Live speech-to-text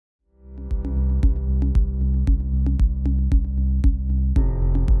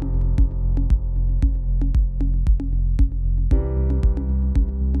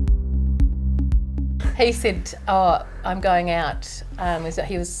he said, oh, I'm going out.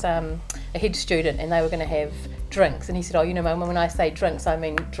 He was a head student and they were going to have drinks. And he said, oh, you know, Mum, when I say drinks, I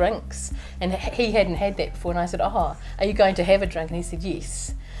mean drinks. And he hadn't had that before. And I said, oh, are you going to have a drink? And he said,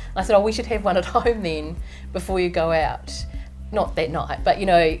 yes. And I said, oh, we should have one at home then before you go out. Not that night, but, you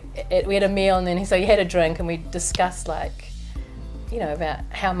know, we had a meal and then so he had a drink and we discussed, like, you know, about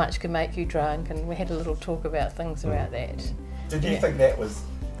how much could make you drunk, and we had a little talk about things about that. Did you think that was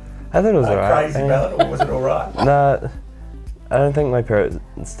I thought it was crazy ballad, or was it alright? No, I don't think my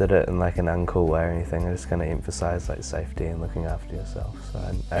parents did it in like an uncool way or anything. They just kind of emphasised like safety and looking after yourself. So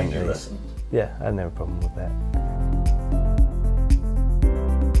And you listened? Yeah, I had no problem with that.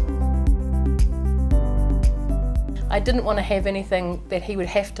 I didn't want to have anything that he would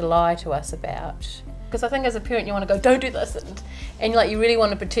have to lie to us about. Because I think as a parent you want to go, don't do this, and like you really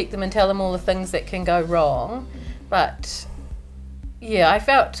want to protect them and tell them all the things that can go wrong. But yeah, I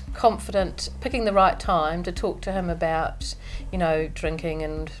felt confident picking the right time to talk to him about, you know, drinking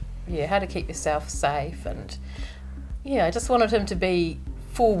and yeah, how to keep yourself safe, and yeah, I just wanted him to be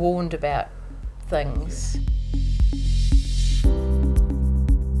forewarned about things.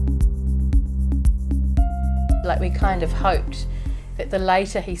 Like we kind of hoped that the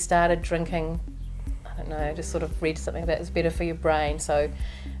later he started drinking, I don't know, just sort of read something about it's better for your brain. So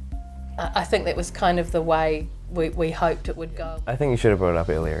I think that was kind of the way we hoped it would go. I think you should have brought it up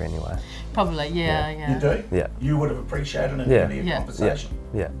earlier anyway. Probably, yeah. You do? Yeah. You would have appreciated an earlier conversation?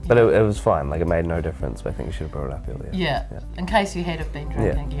 Yeah, but it was fine, like it made no difference, but I think you should have brought it up earlier. Yeah, in case you had have been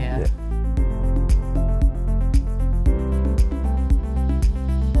drinking, yeah.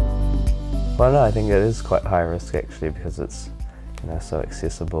 Well, no, I think it is quite high risk actually, because it's, you know, so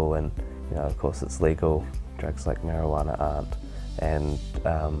accessible, and you know, of course it's legal. Drugs like marijuana aren't, and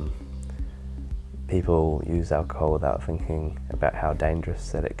people use alcohol without thinking about how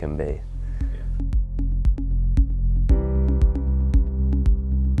dangerous that it can be.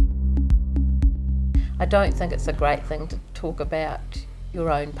 I don't think it's a great thing to talk about your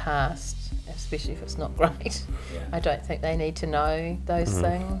own past, especially if it's not great. Yeah. I don't think they need to know those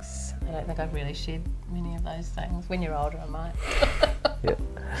things. I don't think I've really shared many of those things. When you're older, I might. Yeah.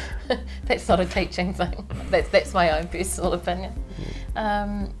 That's not a teaching thing. That's my own personal opinion.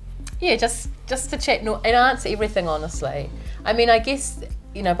 Yeah, just to chat and answer everything honestly. I mean, I guess,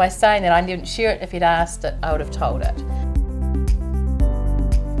 you know, by saying that I didn't share it, if you'd asked it, I would have told it.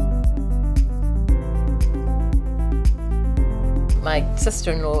 My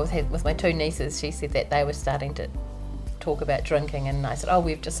sister-in-law with my two nieces, she said that they were starting to talk about drinking, and I said, oh,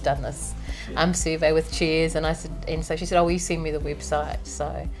 we've just done this survey with chairs, and I said, and so she said, oh, will you send me the website?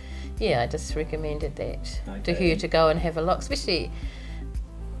 So yeah, I just recommended that to her to go and have a look, especially,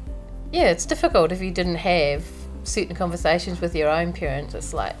 yeah, it's difficult if you didn't have certain conversations with your own parents.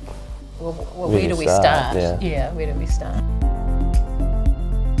 It's like, well where do we start? Yeah, where do we start?